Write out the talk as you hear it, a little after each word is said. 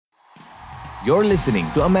You're listening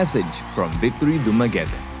to a message from Victory Dumaguete.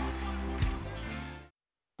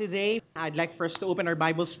 Today, I'd like for us to open our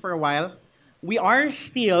Bibles for a while. We are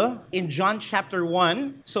still in John chapter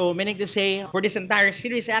 1. So, meaning to say, for this entire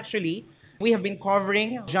series, actually, we have been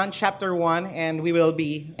covering John chapter 1, and we will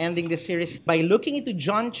be ending the series by looking into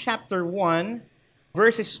John chapter 1,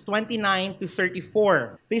 verses 29 to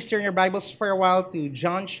 34. Please turn your Bibles for a while to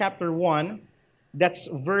John chapter 1. That's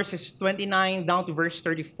verses 29 down to verse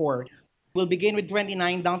 34. We'll begin with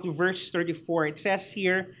 29 down to verse 34. It says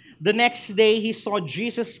here, "The next day he saw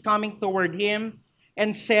Jesus coming toward him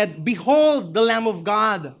and said, 'Behold the Lamb of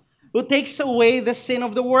God, who takes away the sin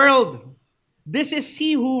of the world. This is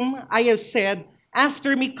he whom I have said,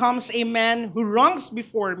 after me comes a man who ranks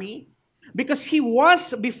before me, because he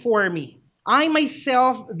was before me. I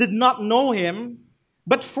myself did not know him,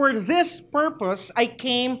 but for this purpose I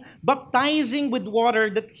came baptizing with water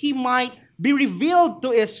that he might be revealed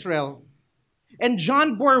to Israel.' And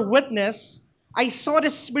John bore witness, 'I saw the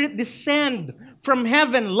Spirit descend from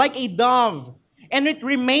heaven like a dove, and it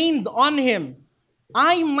remained on him.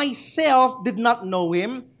 I myself did not know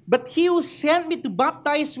him, but he who sent me to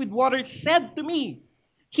baptize with water said to me,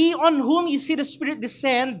 He on whom you see the Spirit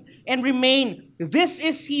descend and remain, this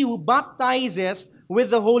is he who baptizes with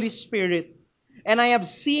the Holy Spirit. And I have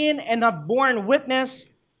seen and have borne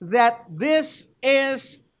witness that this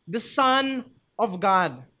is the Son of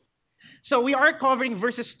God.'" So we are covering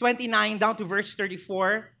verses 29 down to verse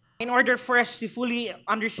 34. In order for us to fully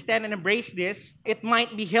understand and embrace this, it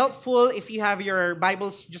might be helpful if you have your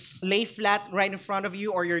Bibles just lay flat right in front of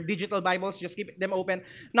you, or your digital Bibles, just keep them open.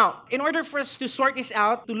 Now, in order for us to sort this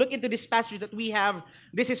out, to look into this passage that we have,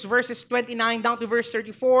 this is verses 29 down to verse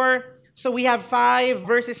 34. So we have 5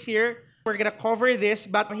 verses here. We're going to cover this,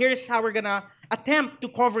 but here's how we're going to attempt to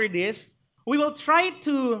cover this. We will try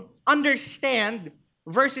to understand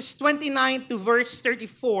verses 29 to verse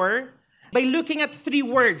 34 by looking at 3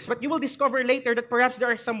 words. But you will discover later that perhaps there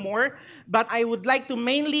are some more. But I would like to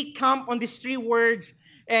mainly camp on these 3 words,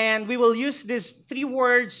 and we will use these 3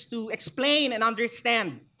 words to explain and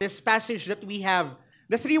understand this passage that we have.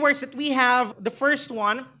 The 3 words that we have, the first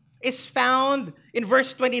one is found in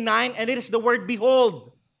verse 29, and it is the word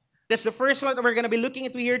behold. That's the first one that we're going to be looking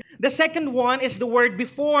into here. The second one is the word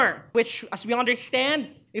before, which, as we understand,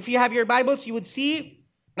 if you have your Bibles, you would see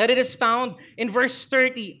that it is found in verse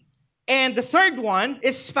 30. And the third one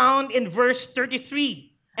is found in verse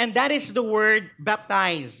 33. And that is the word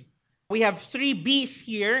baptize. We have 3 B's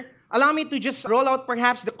here. Allow me to just roll out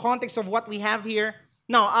perhaps the context of what we have here.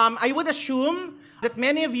 Now, I would assume that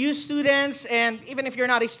many of you students, and even if you're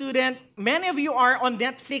not a student, many of you are on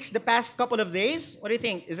Netflix the past couple of days. What do you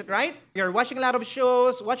think? Is it right? You're watching a lot of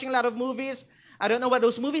shows, watching a lot of movies. I don't know what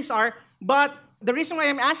those movies are, but the reason why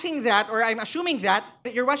I'm asking that, or I'm assuming that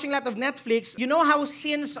you're watching a lot of Netflix, you know how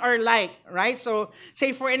sins are like, right? So,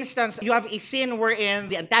 say for instance, you have a sin wherein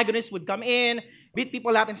the antagonist would come in, beat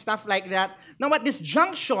people up and stuff like that. Now, at this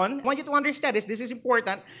junction, I want you to understand this is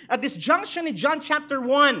important. At this junction in John chapter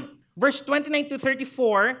 1, verse 29 to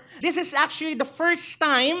 34, this is actually the first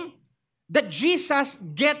time that Jesus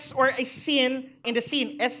gets or a sin in the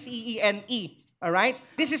scene, S-C-E-N-E, all right?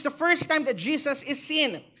 This is the first time that Jesus is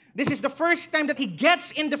seen. This is the first time that he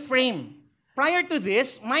gets in the frame. Prior to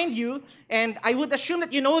this, mind you, and I would assume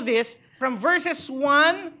that you know this, from verses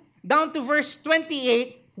 1 down to verse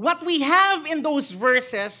 28, what we have in those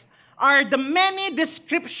verses are the many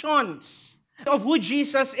descriptions of who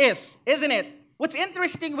Jesus is, isn't it? What's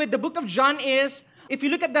interesting with the book of John is, if you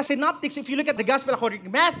look at the synoptics, if you look at the gospel according to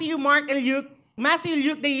Matthew, Mark, and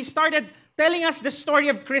Luke, they started telling us the story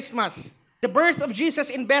of Christmas, the birth of Jesus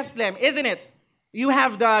in Bethlehem, isn't it? You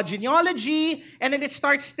have the genealogy, and then it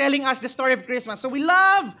starts telling us the story of Christmas. So we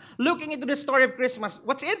love looking into the story of Christmas.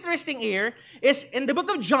 What's interesting here is in the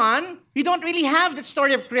book of John, you don't really have the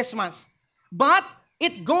story of Christmas. But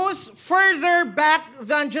it goes further back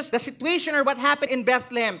than just the situation or what happened in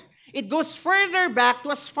Bethlehem. It goes further back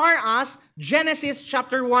to as far as Genesis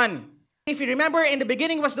chapter 1. If you remember, in the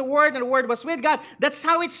beginning was the Word, and the Word was with God. That's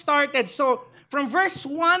how it started. So from verse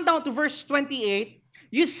 1 down to verse 28,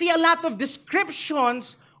 you see a lot of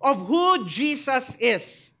descriptions of who Jesus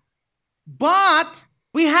is. But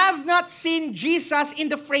we have not seen Jesus in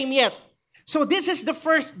the frame yet. So this is the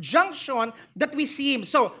first junction that we see him.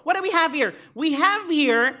 So what do we have here? We have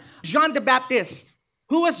here John the Baptist.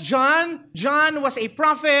 Who was John? John was a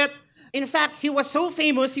prophet. In fact, he was so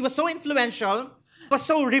famous, he was so influential, was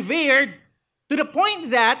so revered, to the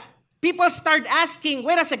point that people start asking,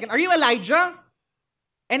 wait a second, are you Elijah?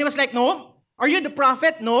 And he was like, no. Are you the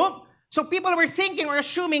prophet? No. So people were thinking or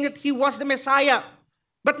assuming that he was the Messiah.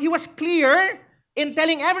 But he was clear in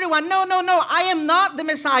telling everyone, no, no, no, I am not the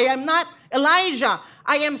Messiah. I'm not Elijah.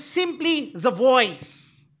 I am simply the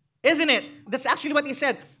voice. Isn't it? That's actually what he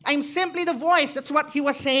said. I'm simply the voice. That's what he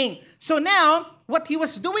was saying. So now, what he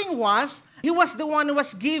was doing was, he was the one who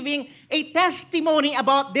was giving a testimony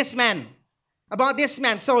about this man. About this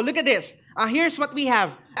man. So look at this. Here's what we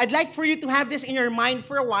have. I'd like for you to have this in your mind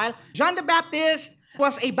for a while. John the Baptist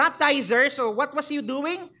was a baptizer. So what was he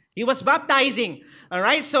doing? He was baptizing. All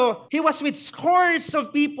right? So he was with scores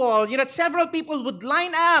of people. Several people would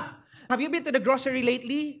line up. Have you been to the grocery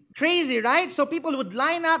lately? Crazy, right? So people would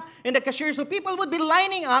line up in the cashier. So people would be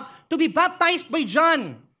lining up to be baptized by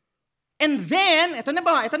John. And then, ito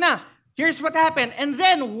na. Here's what happened. And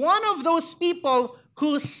then one of those people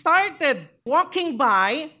who started walking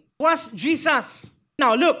by was Jesus.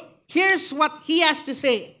 Now look, here's what he has to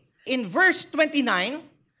say. In verse 29,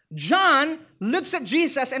 John looks at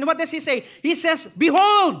Jesus, and what does he say? He says,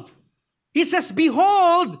 behold. He says,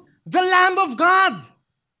 behold, the Lamb of God.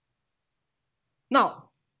 Now,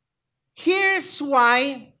 here's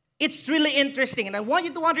why it's really interesting, and I want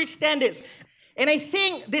you to understand this. And I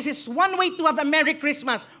think this is one way to have a Merry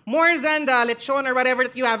Christmas, more than the lechon or whatever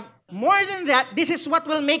that you have. More than that, this is what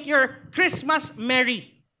will make your Christmas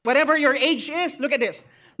merry. Whatever your age is, look at this.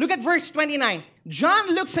 Look at verse 29.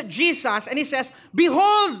 John looks at Jesus and he says,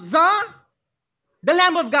 behold the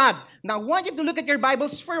Lamb of God. Now, I want you to look at your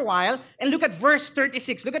Bibles for a while and look at verse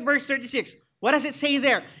 36. Look at verse 36. What does it say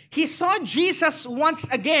there? He saw Jesus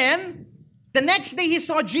once again. The next day he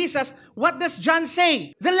saw Jesus. What does John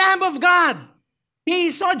say? The Lamb of God.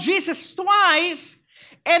 He saw Jesus twice,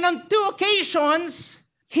 and on 2 occasions,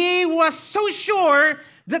 he was so sure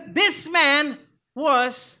that this man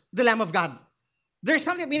was the Lamb of God. There's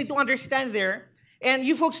something we need to understand there. And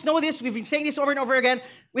you folks know this. We've been saying this over and over again.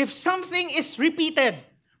 If something is repeated,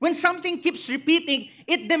 when something keeps repeating,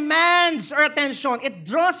 it demands our attention. It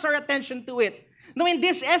draws our attention to it. Now, in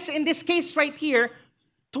this case right here,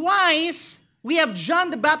 twice we have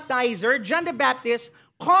John the Baptizer, John the Baptist,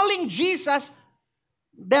 calling Jesus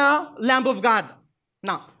the Lamb of God.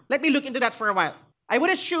 Now, let me look into that for a while. I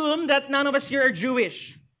would assume that none of us here are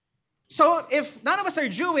Jewish. So if none of us are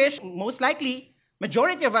Jewish, most likely,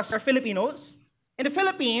 majority of us are Filipinos. In the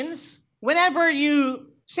Philippines, whenever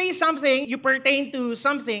you say something, you pertain to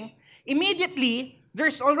something, immediately,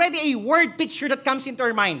 there's already a word picture that comes into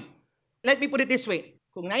our mind. Let me put it this way.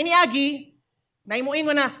 Kung nainiagi,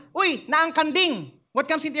 naimuingo na, uy, naang kanding. What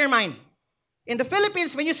comes into your mind? In the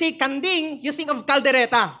Philippines, when you say kanding, you think of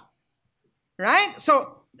caldereta. Right?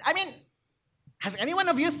 So, has any one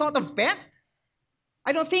of you thought of pet?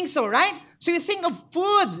 I don't think so, right? So you think of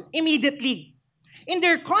food immediately. In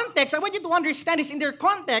their context, I want you to understand this, in their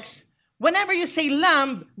context, whenever you say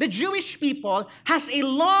lamb, the Jewish people has a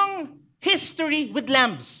long history with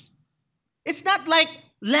lambs. It's not like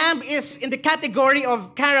lamb is in the category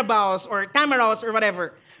of carabaos or tamaros or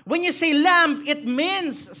whatever. When you say lamb, it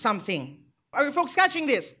means something. Are you folks catching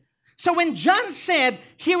this? So when John said,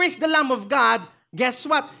 here is the Lamb of God, guess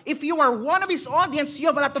what? If you are one of his audience, you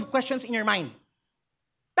have a lot of questions in your mind.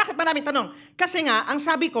 Bakit maraming tanong? Kasi nga, ang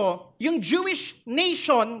sabi ko, yung Jewish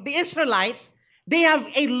nation, the Israelites, they have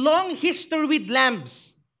a long history with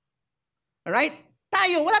lambs. Alright?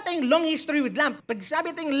 Tayo, wala tayong long history with lamb. Pag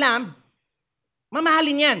sabi tayong lamb,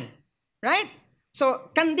 mamahalin yan. Right?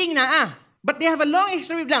 So, kanding na But they have a long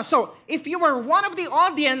history with lambs. So, if you were one of the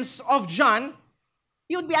audience of John,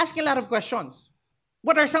 you would be asking a lot of questions.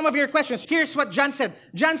 What are some of your questions? Here's what John said.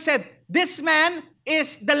 John said, this man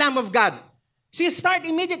is the Lamb of God. So you start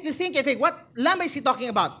immediately thinking, okay, what lamb is he talking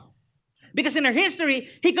about? Because in our history,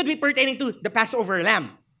 he could be pertaining to the Passover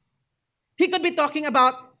lamb. He could be talking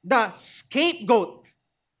about the scapegoat,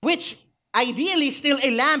 which ideally is still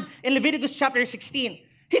a lamb in Leviticus chapter 16.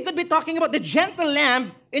 He could be talking about the gentle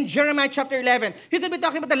lamb in Jeremiah chapter 11. He could be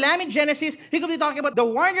talking about the lamb in Genesis. He could be talking about the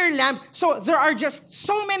warrior lamb. So there are just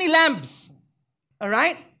so many lambs. All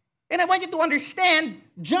right? And I want you to understand,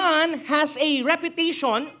 John has a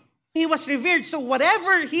reputation. He was revered. So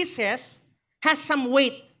whatever he says has some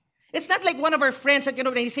weight. It's not like one of our friends that,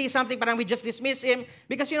 when he says something, parang we just dismiss him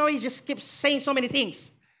because, he just keeps saying so many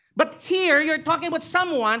things. But here, you're talking about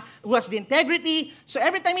someone who has the integrity. So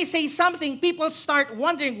every time he says something, people start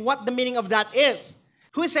wondering what the meaning of that is.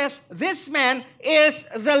 Who says, this man is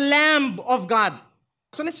the Lamb of God.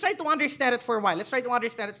 So let's try to understand it for a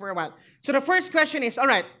while. So the first question is, all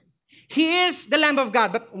right, he is the Lamb of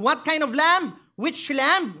God. But what kind of lamb? Which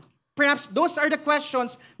lamb? Perhaps those are the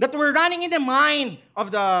questions that were running in the mind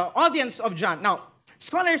of the audience of John. Now,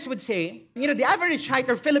 scholars would say, the average height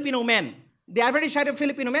of Filipino men,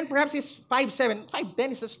 perhaps is 5'7",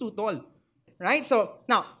 5'10", is just too tall. Right? So,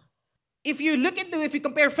 now, if you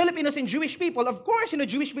compare Filipinos and Jewish people, of course,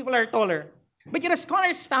 Jewish people are taller. But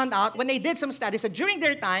scholars found out when they did some studies that during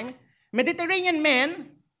their time, Mediterranean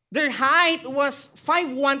men, their height was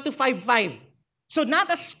 5'1" to 5'5". So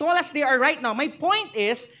not as tall as they are right now. My point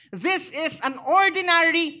is, this is an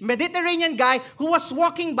ordinary Mediterranean guy who was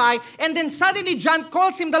walking by, and then suddenly John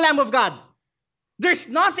calls him the Lamb of God.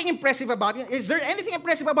 There's nothing impressive about it. Is there anything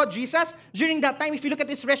impressive about Jesus during that time if you look at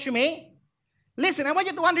his resume? Listen, I want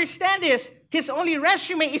you to understand this. His only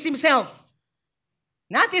resume is himself.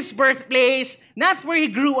 Not his birthplace, not where he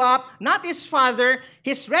grew up, not his father.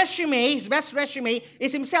 His resume, his best resume,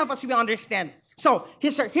 is himself, as we understand. So,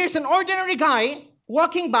 here's an ordinary guy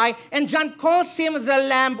walking by, and John calls him the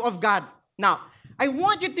Lamb of God. Now, I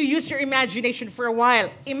want you to use your imagination for a while.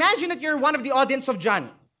 Imagine that you're one of the audience of John.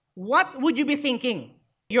 What would you be thinking?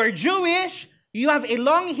 You're Jewish, you have a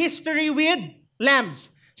long history with lambs.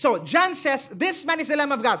 So, John says, this man is the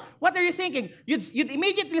Lamb of God. What are you thinking? You'd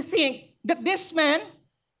immediately think that this man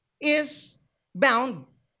is bound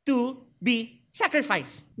to be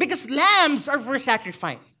sacrificed. Because lambs are for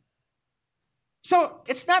sacrifice. So,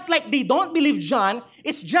 it's not like they don't believe John.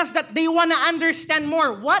 It's just that they want to understand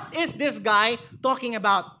more. What is this guy talking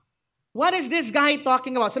about? What is this guy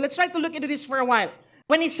talking about? So, let's try to look into this for a while.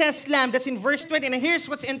 When he says lamb, that's in verse 20. And here's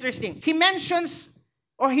what's interesting. He mentions,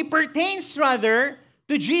 or he pertains rather,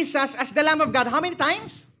 to Jesus as the Lamb of God. How many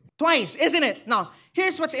times? Twice, isn't it? Now,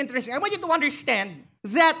 here's what's interesting. I want you to understand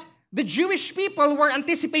that the Jewish people were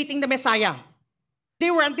anticipating the Messiah. They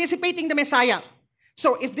were anticipating the Messiah.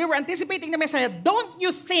 So, if they were anticipating the Messiah, don't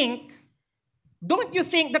you think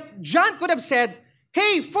that John could have said,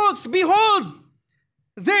 hey, folks, behold,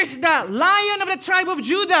 there's the Lion of the tribe of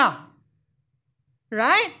Judah.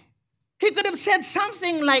 Right? He could have said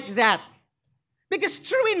something like that. Because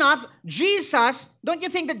true enough, Jesus, don't you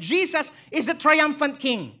think that Jesus is the triumphant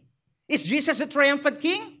king? Is Jesus the triumphant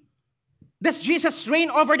king? Does Jesus reign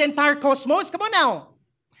over the entire cosmos? Come on now.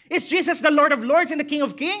 Is Jesus the Lord of Lords and the King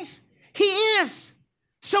of Kings? He is.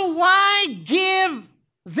 So why give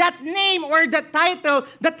that name or that title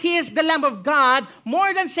that he is the Lamb of God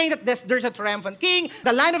more than saying that there's a triumphant king,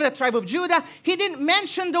 the Lion of the tribe of Judah? He didn't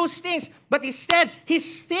mention those things, but instead he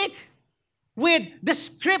stick with the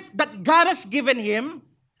script that God has given him,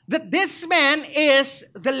 that this man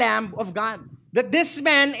is the Lamb of God. That this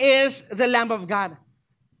man is the Lamb of God.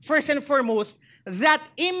 First and foremost, that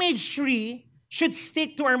imagery should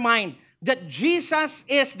stick to our mind, that Jesus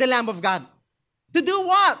is the Lamb of God. To do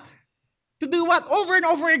what? To do what? Over and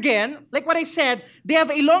over again, like what I said, they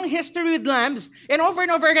have a long history with lambs, and over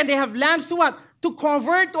again, they have lambs to what? To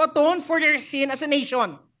cover, to atone for their sin as a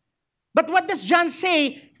nation. But what does John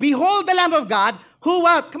say? Behold the Lamb of God, who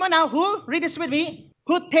what? Come on now, who? Read this with me.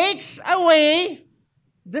 Who takes away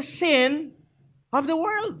the sin of the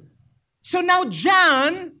world. So now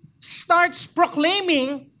John starts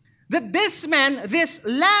proclaiming that this man, this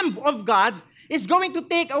Lamb of God, is going to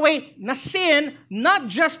take away the sin, not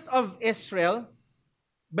just of Israel,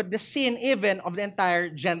 but the sin even of the entire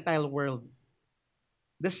Gentile world.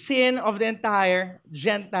 The sin of the entire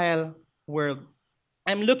Gentile world.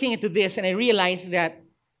 I'm looking into this and I realize that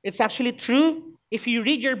it's actually true. If you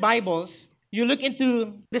read your Bibles, you look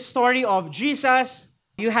into the story of Jesus.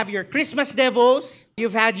 You have your Christmas devos.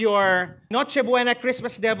 You've had your Noche Buena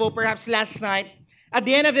Christmas devo perhaps last night. At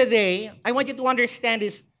the end of the day, I want you to understand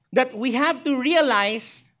is that we have to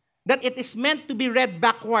realize that it is meant to be read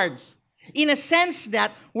backwards. In a sense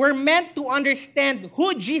that we're meant to understand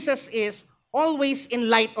who Jesus is always in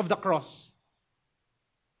light of the cross.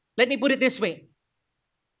 Let me put it this way.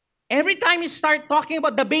 Every time you start talking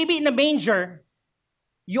about the baby in the manger,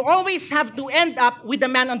 you always have to end up with the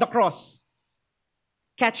man on the cross.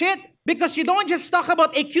 Catch it? Because you don't just talk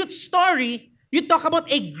about a cute story, you talk about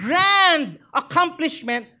a grand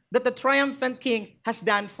accomplishment that the triumphant king has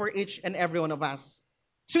done for each and every one of us.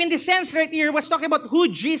 So in this sense right here, was talking about who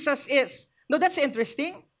Jesus is. Now that's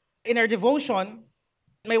interesting. In our devotion,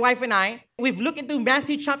 my wife and I, we've looked into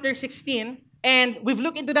Matthew chapter 16, and we've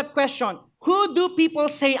looked into that question. Who do people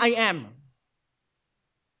say I am?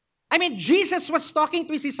 I mean, Jesus was talking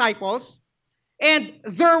to his disciples, and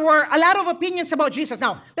there were a lot of opinions about Jesus.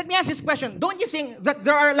 Now, let me ask this question. Don't you think that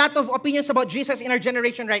there are a lot of opinions about Jesus in our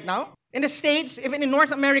generation right now? In the States, even in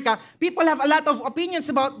North America, people have a lot of opinions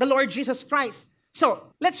about the Lord Jesus Christ.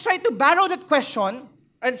 So, let's try to borrow that question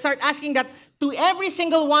and start asking that to every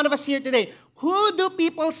single one of us here today. Who do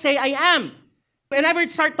people say I am? Whenever you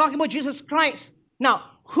start talking about Jesus Christ. Now,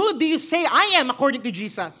 who do you say I am according to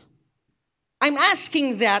Jesus? I'm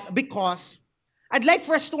asking that because I'd like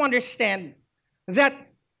for us to understand that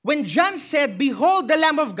when John said, behold the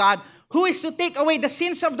Lamb of God, who is to take away the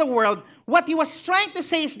sins of the world, what he was trying to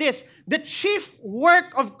say is this: the chief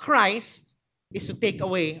work of Christ is to take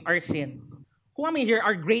away our sin. Who among here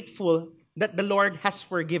are grateful that the Lord has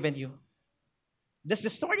forgiven you? That's the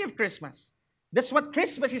story of Christmas. That's what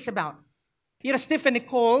Christmas is about. You know, Stephen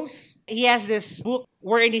Nichols, he has this book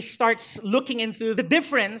wherein he starts looking into the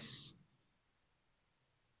difference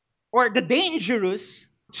or the dangerous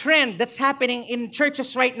trend that's happening in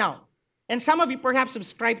churches right now. And some of you perhaps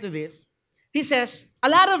subscribe to this. He says, a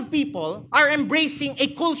lot of people are embracing a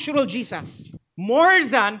cultural Jesus more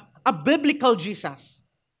than a biblical Jesus.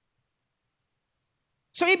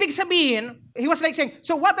 So ibig sabihin, he was like saying,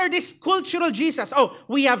 so what are these cultural Jesus? Oh,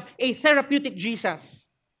 we have a therapeutic Jesus.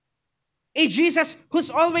 A Jesus who's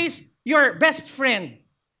always your best friend.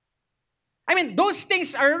 I mean, those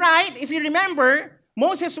things are right. If you remember,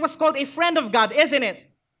 Moses was called a friend of God, isn't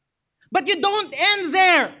it? But you don't end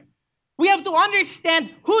there. We have to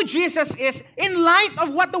understand who Jesus is in light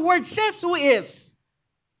of what the Word says who is.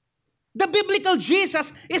 The biblical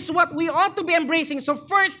Jesus is what we ought to be embracing. So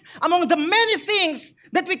first, among the many things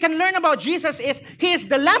that we can learn about Jesus is, He is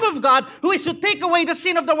the Lamb of God who is to take away the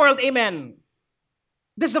sin of the world. Amen.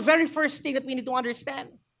 This is the very first thing that we need to understand.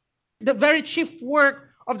 The very chief work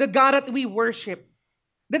of the God that we worship.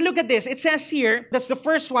 Then look at this. It says here, that's the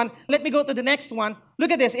first one. Let me go to the next one.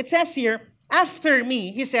 Look at this. It says here, after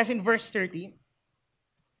me, he says in verse 30,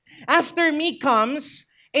 after me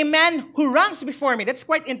comes a man who ranks before me. That's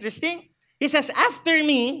quite interesting. He says, after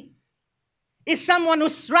me is someone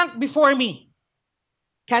who's ranked before me.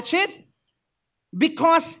 Catch it?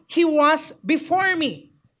 Because he was before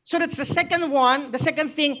me. So that's the second one, the second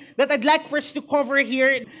thing that I'd like for us to cover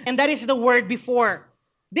here, and that is the word before.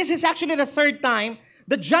 This is actually the third time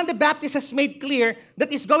that John the Baptist has made clear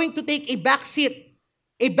that he's going to take a back seat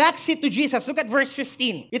to Jesus. Look at verse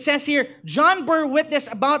 15. It says here, John bore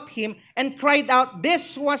witness about him and cried out,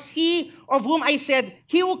 this was he of whom I said,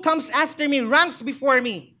 he who comes after me ranks before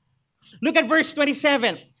me. Look at verse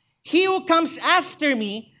 27. He who comes after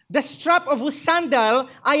me, the strap of whose sandal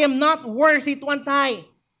I am not worthy to untie.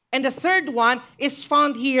 And the third one is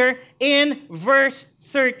found here in verse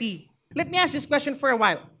 30. Let me ask this question for a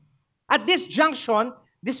while. At this junction,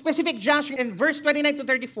 this specific junction in verse 29 to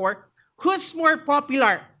 34, who's more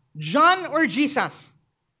popular, John or Jesus?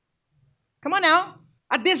 Come on now.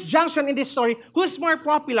 At this junction in this story, who's more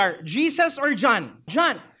popular, Jesus or John?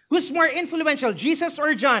 John. Who's more influential, Jesus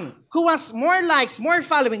or John? Who has more likes, more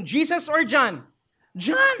following, Jesus or John?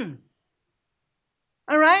 John.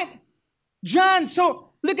 All right? John. So,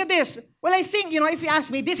 look at this. Well, I think, if you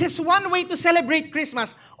ask me, this is one way to celebrate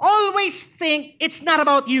Christmas. Always think it's not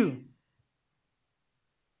about you.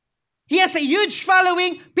 He has a huge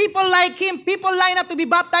following. People like him. People line up to be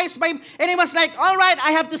baptized by him. And he was like, all right,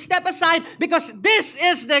 I have to step aside because this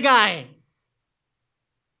is the guy.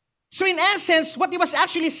 So in essence, what he was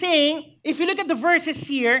actually saying, if you look at the verses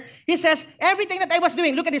here, he says, everything that I was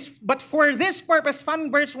doing, look at this, but for this purpose, from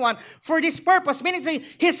verse 1, for this purpose, meaning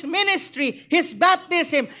his ministry, his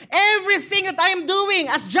baptism, everything that I am doing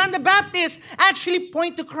as John the Baptist actually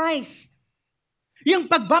point to Christ. Yung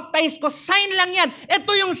pagbaptize ko, sign lang yan.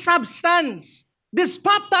 Ito yung substance. This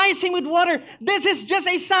baptizing with water, this is just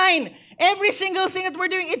a sign. Every single thing that we're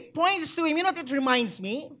doing, it points to Him. You know what it reminds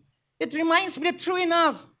me? It reminds me that true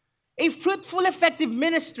enough, a fruitful, effective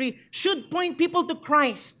ministry should point people to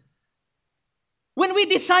Christ. When we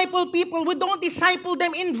disciple people, we don't disciple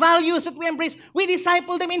them in values that we embrace. We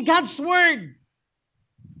disciple them in God's Word.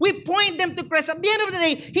 We point them to Christ. At the end of the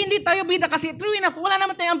day, hindi tayo bida kasi true enough, wala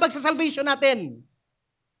naman tayong ambag sa salvation natin.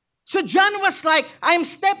 So John was like, I'm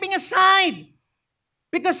stepping aside.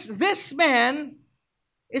 Because this man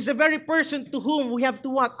is the very person to whom we have to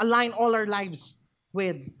what? Align all our lives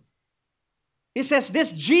with. He says,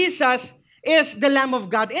 this Jesus is the Lamb of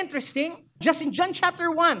God. Interesting. Just in John chapter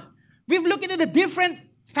 1, we've looked into the different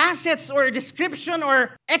facets or description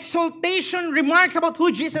or exaltation remarks about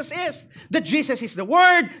who Jesus is. That Jesus is the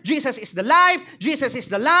Word, Jesus is the life, Jesus is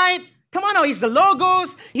the light. Come on now, He's the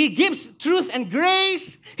Logos. He gives truth and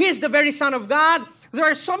grace. He is the very Son of God. There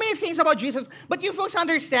are so many things about Jesus. But you folks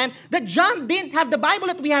understand that John didn't have the Bible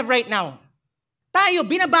that we have right now. Tayo,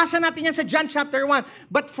 binabasa natin yan sa John chapter 1.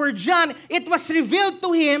 But for John, it was revealed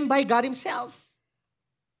to him by God Himself.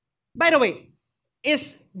 By the way,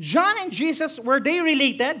 is John and Jesus, were they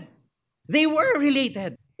related? They were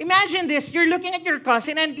related. Imagine this, you're looking at your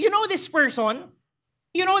cousin and you know this person,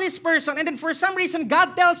 and then for some reason,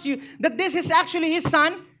 God tells you that this is actually His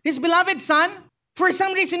son, His beloved son. For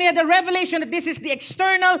some reason, He had a revelation that this is the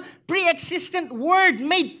external, pre-existent Word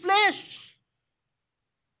made flesh.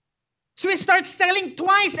 So he starts telling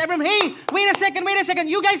twice everyone, hey, wait a second.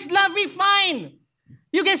 You guys love me, fine.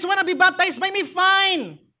 You guys want to be baptized by me,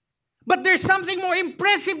 fine. But there's something more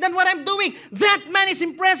impressive than what I'm doing. That man is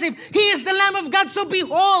impressive. He is the Lamb of God, so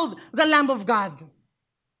behold the Lamb of God.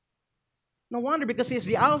 No wonder, because He is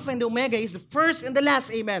the Alpha and the Omega. He is the first and the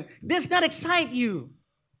last, amen. Does not excite you.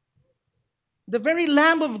 The very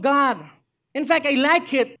Lamb of God. In fact, I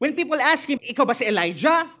like it when people ask Him, ikaw ba si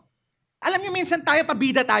Elijah? Alam niyo, minsan tayo,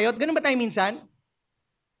 pabida tayo. Ganun ba tayo minsan?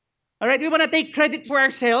 Alright, we want to take credit for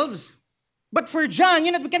ourselves. But for John,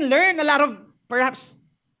 we can learn a lot of, perhaps,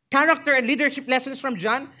 character and leadership lessons from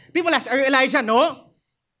John. People ask, are you Elijah? No.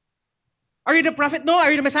 Are you the prophet? No.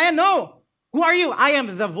 Are you the Messiah? No. Who are you? I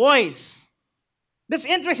am the voice. That's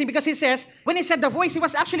interesting because he says, when he said the voice, he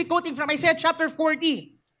was actually quoting from Isaiah chapter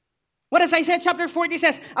 40. What does Isaiah chapter 40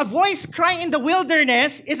 says? A voice crying in the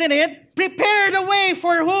wilderness, isn't it? Prepare the way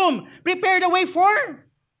for whom? Prepare the way for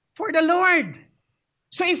the Lord.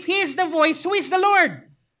 So if He is the voice, who is the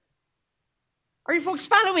Lord? Are you folks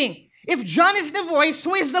following? If John is the voice,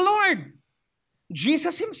 who is the Lord?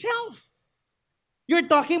 Jesus Himself. You're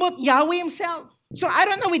talking about Yahweh Himself. So I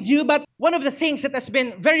don't know with you, but one of the things that has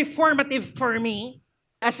been very formative for me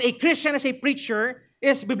as a Christian, as a preacher,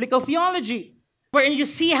 is biblical theology. Wherein you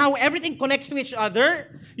see how everything connects to each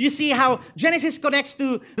other. You see how Genesis connects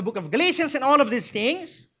to the book of Galatians and all of these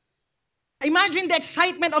things. Imagine the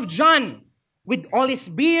excitement of John with all his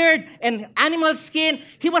beard and animal skin.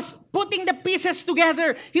 He was putting the pieces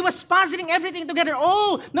together. He was puzzling everything together.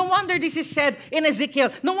 Oh, no wonder this is said in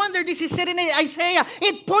Ezekiel. No wonder this is said in Isaiah.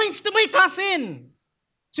 It points to my cousin.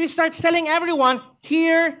 So he starts telling everyone,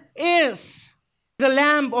 here is the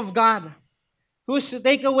Lamb of God who is to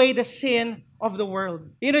take away the sin of the world.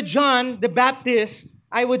 John the Baptist,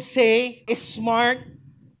 I would say, is smart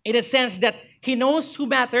in the sense that he knows who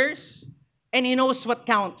matters and he knows what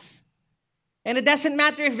counts. And it doesn't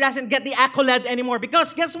matter if he doesn't get the accolade anymore.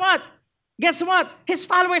 Because guess what? His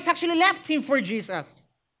followers actually left him for Jesus.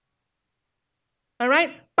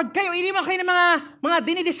 Alright? Pag kayo, iniwan kayo ng mga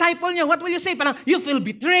dinidisciple nyo, what will you say? Parang, you feel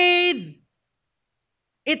betrayed.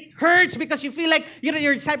 It hurts because you feel like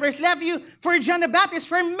your disciples left you. For John the Baptist,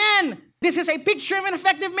 for men, this is a picture of an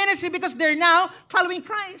effective ministry because they're now following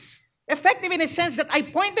Christ. Effective in the sense that I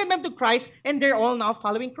pointed them to Christ and they're all now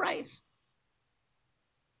following Christ.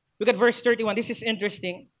 Look at verse 31. This is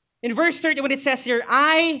interesting. In verse 31, it says here,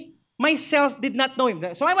 I myself did not know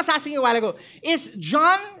Him. So I was asking you a while ago, is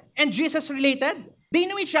John and Jesus related? They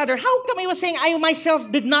knew each other. How come he was saying, I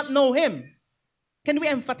myself did not know Him? Can we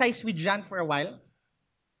empathize with John for a while?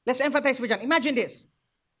 Let's empathize with John. Imagine this.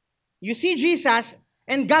 You see Jesus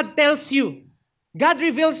and God tells you, God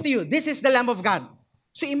reveals to you, this is the Lamb of God.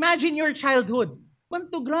 So imagine your childhood.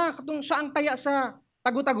 Bantugra, katong siya ang taya sa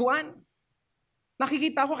tagu-taguan.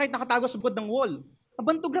 Nakikita ko kahit nakatago sa bukod ng wall.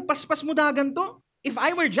 Bantugra, paspas mo dagan to. If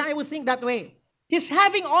I were John, I would think that way. He's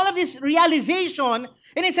having all of this realization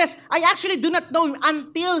and he says, I actually do not know Him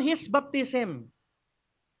until His baptism.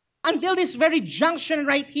 Until this very junction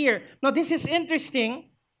right here. Now this is interesting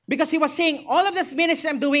because he was saying all of this ministry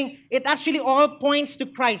I'm doing, it actually all points to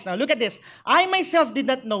Christ. Now look at this. I myself did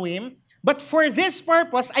not know Him, but for this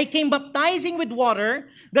purpose I came baptizing with water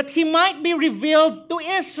that He might be revealed to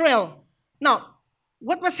Israel. Now,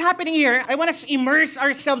 what was happening here? I want us to immerse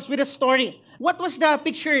ourselves with a story. What was the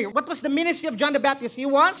picture here? What was the ministry of John the Baptist? He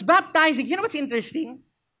was baptizing. You know what's interesting?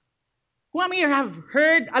 Who among you have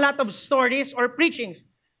heard a lot of stories or preachings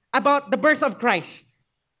about the birth of Christ?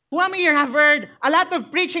 Who among you have heard a lot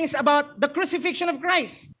of preachings about the crucifixion of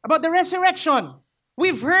Christ? About the resurrection?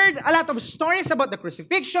 We've heard a lot of stories about the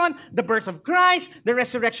crucifixion, the birth of Christ, the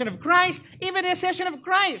resurrection of Christ, even the ascension of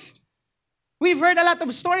Christ. We've heard a lot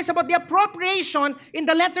of stories about the appropriation in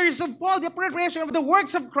the letters of Paul, the appropriation of the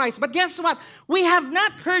works of Christ. But guess what? We have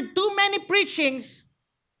not heard too many preachings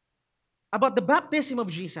about the baptism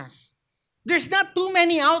of Jesus. There's not too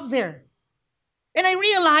many out there. And I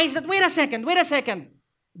realized that, wait a second.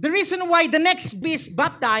 The reason why the next beast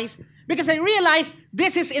baptized, because I realized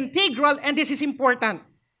this is integral and this is important.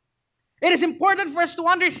 It is important for us to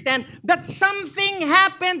understand that something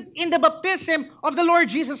happened in the baptism of the Lord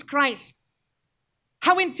Jesus Christ.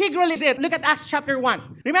 How integral is it? Look at Acts chapter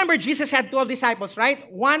 1. Remember, Jesus had 12 disciples,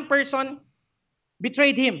 right? One person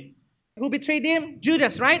betrayed Him. Who betrayed Him?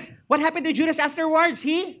 Judas, right? What happened to Judas afterwards?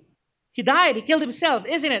 He died. He killed himself,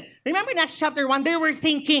 isn't it? Remember in Acts chapter 1, they were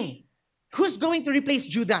thinking, who's going to replace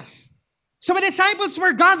Judas? So the disciples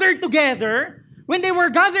were gathered together. When they were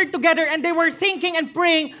gathered together and they were thinking and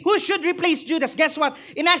praying, who should replace Judas? Guess what?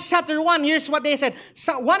 In Acts chapter 1, here's what they said.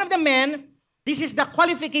 So one of the men, this is the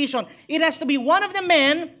qualification. It has to be one of the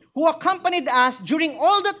men who accompanied us during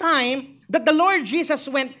all the time that the Lord Jesus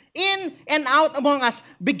went in and out among us,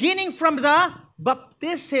 beginning from the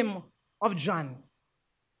baptism of John.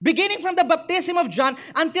 Beginning from the baptism of John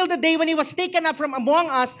until the day when he was taken up from among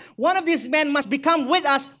us, one of these men must become with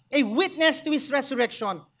us a witness to his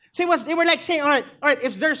resurrection. So they were like saying, all right,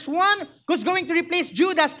 if there's one who's going to replace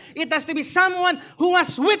Judas, it has to be someone who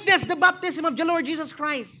has witnessed the baptism of the Lord Jesus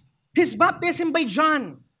Christ. His baptism by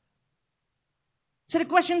John. So the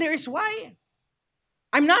question there is why?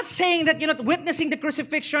 I'm not saying that witnessing the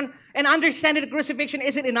crucifixion and understanding the crucifixion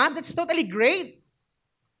isn't enough. That's totally great.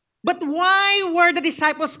 But why were the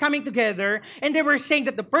disciples coming together and they were saying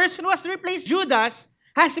that the person who has to replace Judas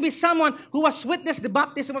has to be someone who has witnessed the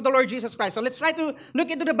baptism of the Lord Jesus Christ? So let's try to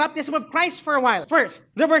look into the baptism of Christ for a while. First,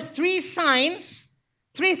 there were 3 signs,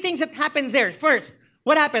 3 things that happened there. First,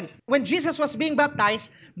 what happened? When Jesus was being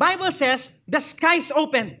baptized, Bible says the skies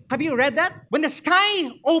opened. Have you read that? When the sky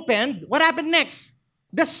opened, what happened next?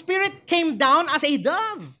 The Spirit came down as a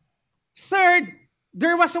dove. Third,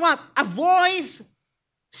 there was what? A voice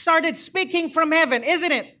started speaking from heaven,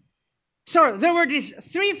 isn't it? So there were these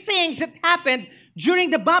 3 things that happened during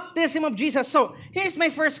the baptism of Jesus. So here's my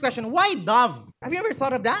first question. Why dove? Have you ever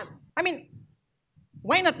thought of that?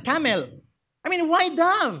 Why not camel? Why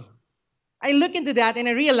dove? I look into that and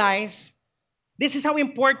I realize this is how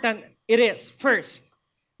important it is. First,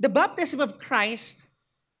 the baptism of Christ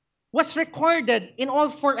was recorded in all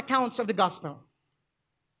 4 accounts of the gospel.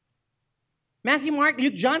 Matthew, Mark,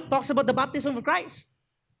 Luke, John talks about the baptism of Christ.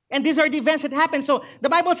 And these are the events that happened. So the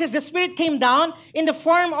Bible says the Spirit came down in the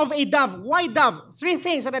form of a dove. Why dove? 3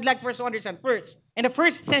 things that I'd like first to understand. First, in the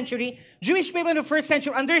first century, Jewish people in the first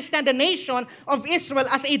century understand the nation of Israel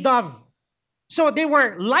as a dove. So they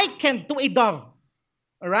were likened to a dove.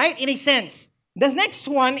 All right? In a sense. The next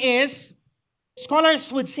one is,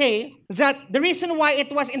 scholars would say that the reason why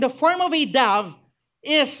it was in the form of a dove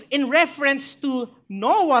is in reference to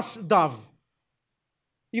Noah's dove.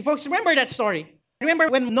 You folks remember that story? Remember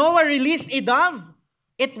when Noah released a dove?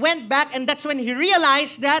 It went back and that's when he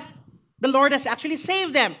realized that the Lord has actually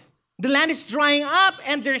saved them. The land is drying up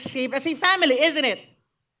and they're saved as a family, isn't it?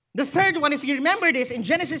 The third one, if you remember this, in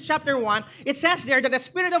Genesis chapter 1, it says there that the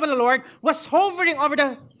Spirit of the Lord was hovering over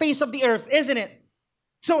the face of the earth, isn't it?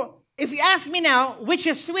 So, if you ask me now, which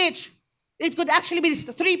is which, it could actually be these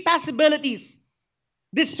 3 possibilities.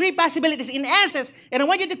 These 3 possibilities, in essence, and I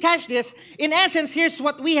want you to catch this, in essence, here's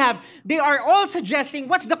what we have. They are all suggesting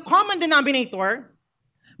what's the common denominator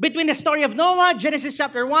between the story of Noah, Genesis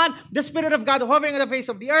chapter 1, the Spirit of God hovering on the face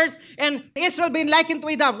of the earth, and Israel being likened to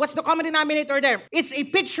a dove. What's the common denominator there? It's a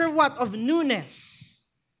picture of what? Of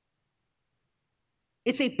newness.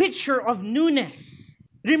 It's a picture of newness.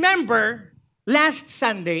 Remember, last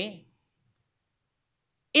Sunday,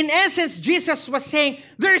 in essence, Jesus was saying,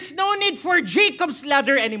 there's no need for Jacob's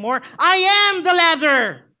ladder anymore. I am the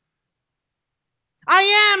ladder. I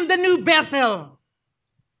am the new Bethel.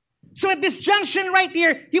 So at this junction right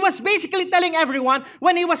here, he was basically telling everyone,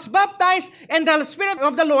 when he was baptized and the Spirit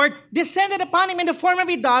of the Lord descended upon him in the form of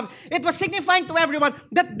a dove, it was signifying to everyone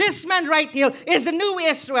that this man right here is the new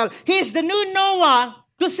Israel. He is the new Noah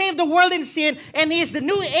to save the world in sin, and he is the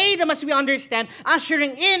new Adam, as we understand,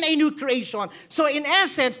 ushering in a new creation. So in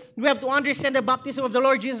essence, we have to understand the baptism of the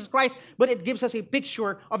Lord Jesus Christ, but it gives us a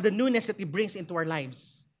picture of the newness that he brings into our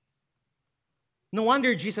lives. No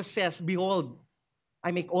wonder Jesus says, behold,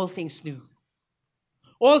 I make all things new.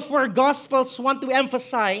 All 4 Gospels want to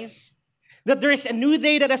emphasize that there is a new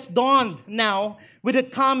day that has dawned now with the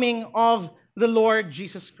coming of the Lord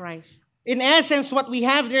Jesus Christ. In essence, what we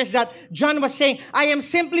have there is that John was saying, I am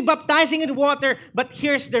simply baptizing in water, but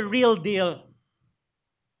here's the real deal.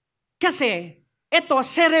 Kasi, ito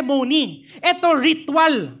ceremony, ito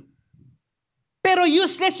ritual. Pero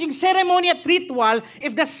useless yung ceremony at ritual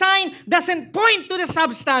if the sign doesn't point to the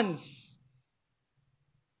substance.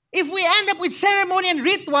 If we end up with ceremony and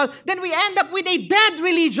ritual, then we end up with a dead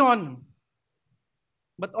religion.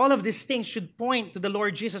 But all of these things should point to the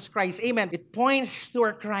Lord Jesus Christ. Amen. It points to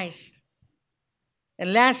our Christ.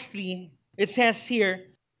 And lastly, it says here,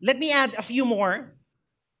 let me add a few more.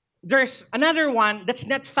 There's another one that's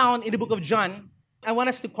not found in the book of John. I want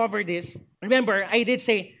us to cover this. Remember, I did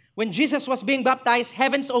say, when Jesus was being baptized,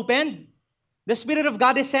 heavens opened. The Spirit of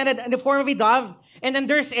God descended in the form of a dove. And then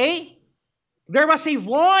there was a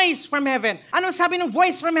voice from heaven. Ano sabi ng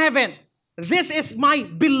voice from heaven? This is my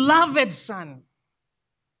beloved Son.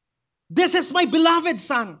 This is my beloved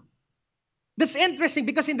Son. That's interesting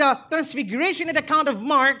because in the Transfiguration in the account of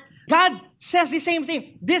Mark, God says the same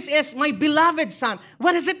thing. This is my beloved Son.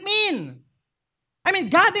 What does it mean?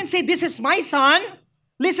 God didn't say, this is my Son.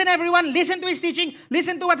 Listen, everyone. Listen to his teaching.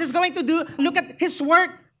 Listen to what he's going to do. Look at his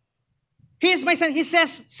work. He is my son. He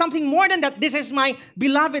says something more than that. This is my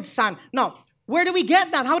beloved son. Now, where do we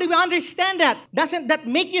get that? How do we understand that? Doesn't that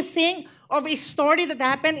make you think of a story that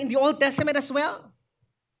happened in the Old Testament as well?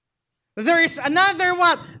 There is another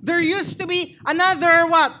what? There used to be another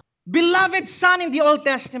what? Beloved son in the Old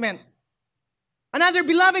Testament. Another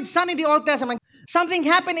beloved son in the Old Testament. Something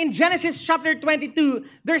happened in Genesis chapter 22.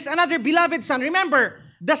 There's another beloved son. Remember,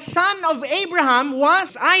 the son of Abraham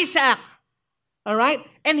was Isaac. All right?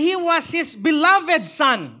 And he was his beloved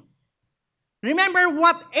son. Remember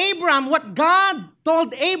what God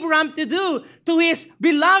told Abraham to do to his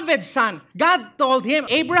beloved son. God told him,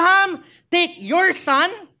 Abraham, take your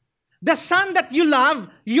son, the son that you love,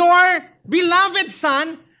 your beloved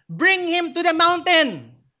son, bring him to the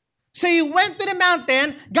mountain. So he went to the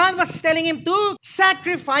mountain. God was telling him to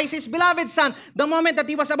sacrifice his beloved son. The moment that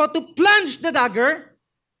he was about to plunge the dagger,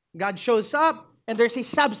 God shows up and there's a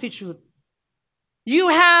substitute. You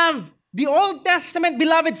have the Old Testament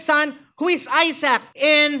beloved son who is Isaac.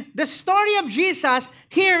 In the story of Jesus,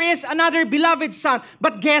 here is another beloved son.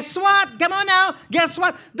 But guess what? Come on now. Guess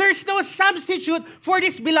what? There's no substitute for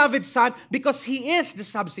this beloved son because he is the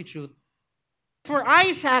substitute. For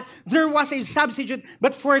Isaac, there was a substitute.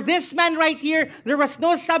 But for this man right here, there was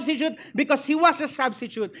no substitute because he was a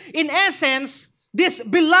substitute. In essence, this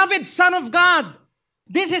beloved Son of God,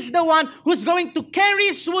 this is the one who's going to carry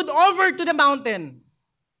his wood over to the mountain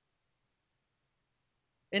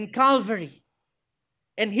in Calvary.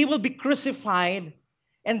 And he will be crucified,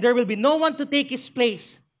 and there will be no one to take his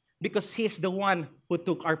place because he is the one who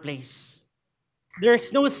took our place.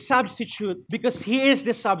 There's no substitute because he is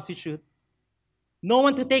the substitute. No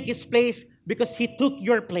one to take his place because he took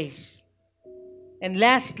your place. And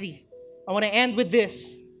lastly, I want to end with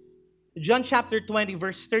this. John chapter 20,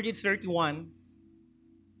 verse 30 to 31.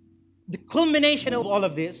 The culmination of all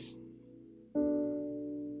of this.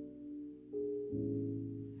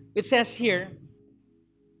 It says here,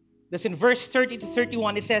 that's in verse 30 to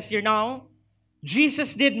 31, it says here, now,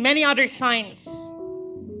 Jesus did many other signs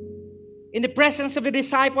in the presence of the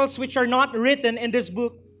disciples which are not written in this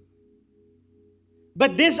book.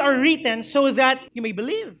 But these are written so that you may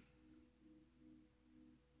believe.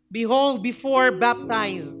 Behold, before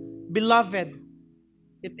baptized, beloved,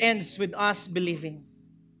 it ends with us believing.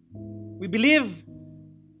 We believe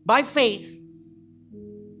by faith.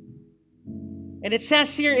 And it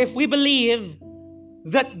says here, if we believe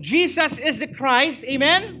that Jesus is the Christ,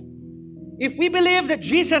 amen? If we believe that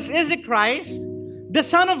Jesus is the Christ, the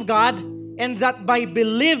Son of God, and that by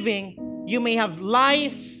believing you may have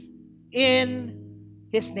life in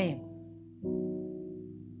His name.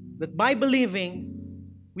 That by believing,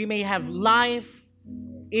 we may have life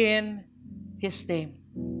in His name.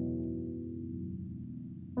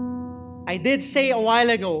 I did say a while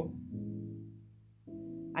ago,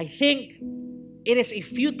 I think it is a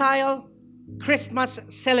futile Christmas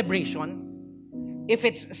celebration if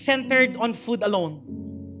it's centered on food alone.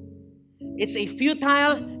 It's a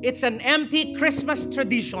futile, it's an empty Christmas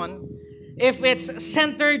tradition if it's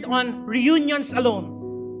centered on reunions alone.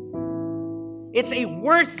 It's a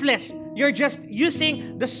worthless, you're just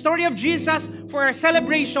using the story of Jesus for our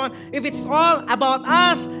celebration. If it's all about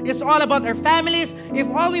us, it's all about our families, if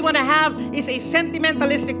all we want to have is a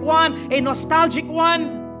sentimentalistic one, a nostalgic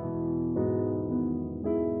one,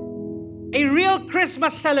 a real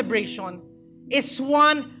Christmas celebration is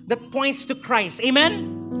one that points to Christ.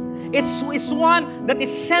 Amen? It's one that is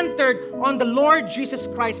centered on the Lord Jesus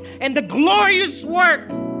Christ and the glorious work,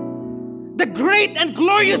 the great and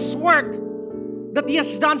glorious work that He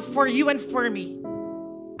has done for you and for me.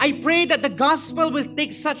 I pray that the gospel will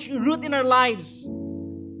take such root in our lives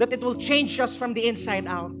that it will change us from the inside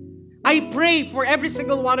out. I pray for every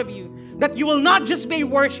single one of you that you will not just be a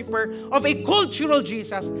worshiper of a cultural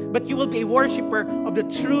Jesus, but you will be a worshiper of the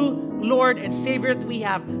true Lord and Savior that we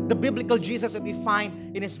have, the biblical Jesus that we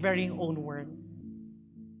find in His very own word.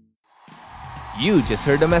 You just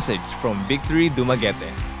heard a message from Victory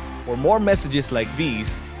Dumaguete. For more messages like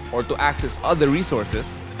these, or to access other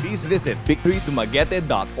resources, please visit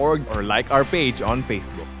victorydumaguete.org or like our page on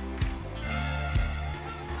Facebook.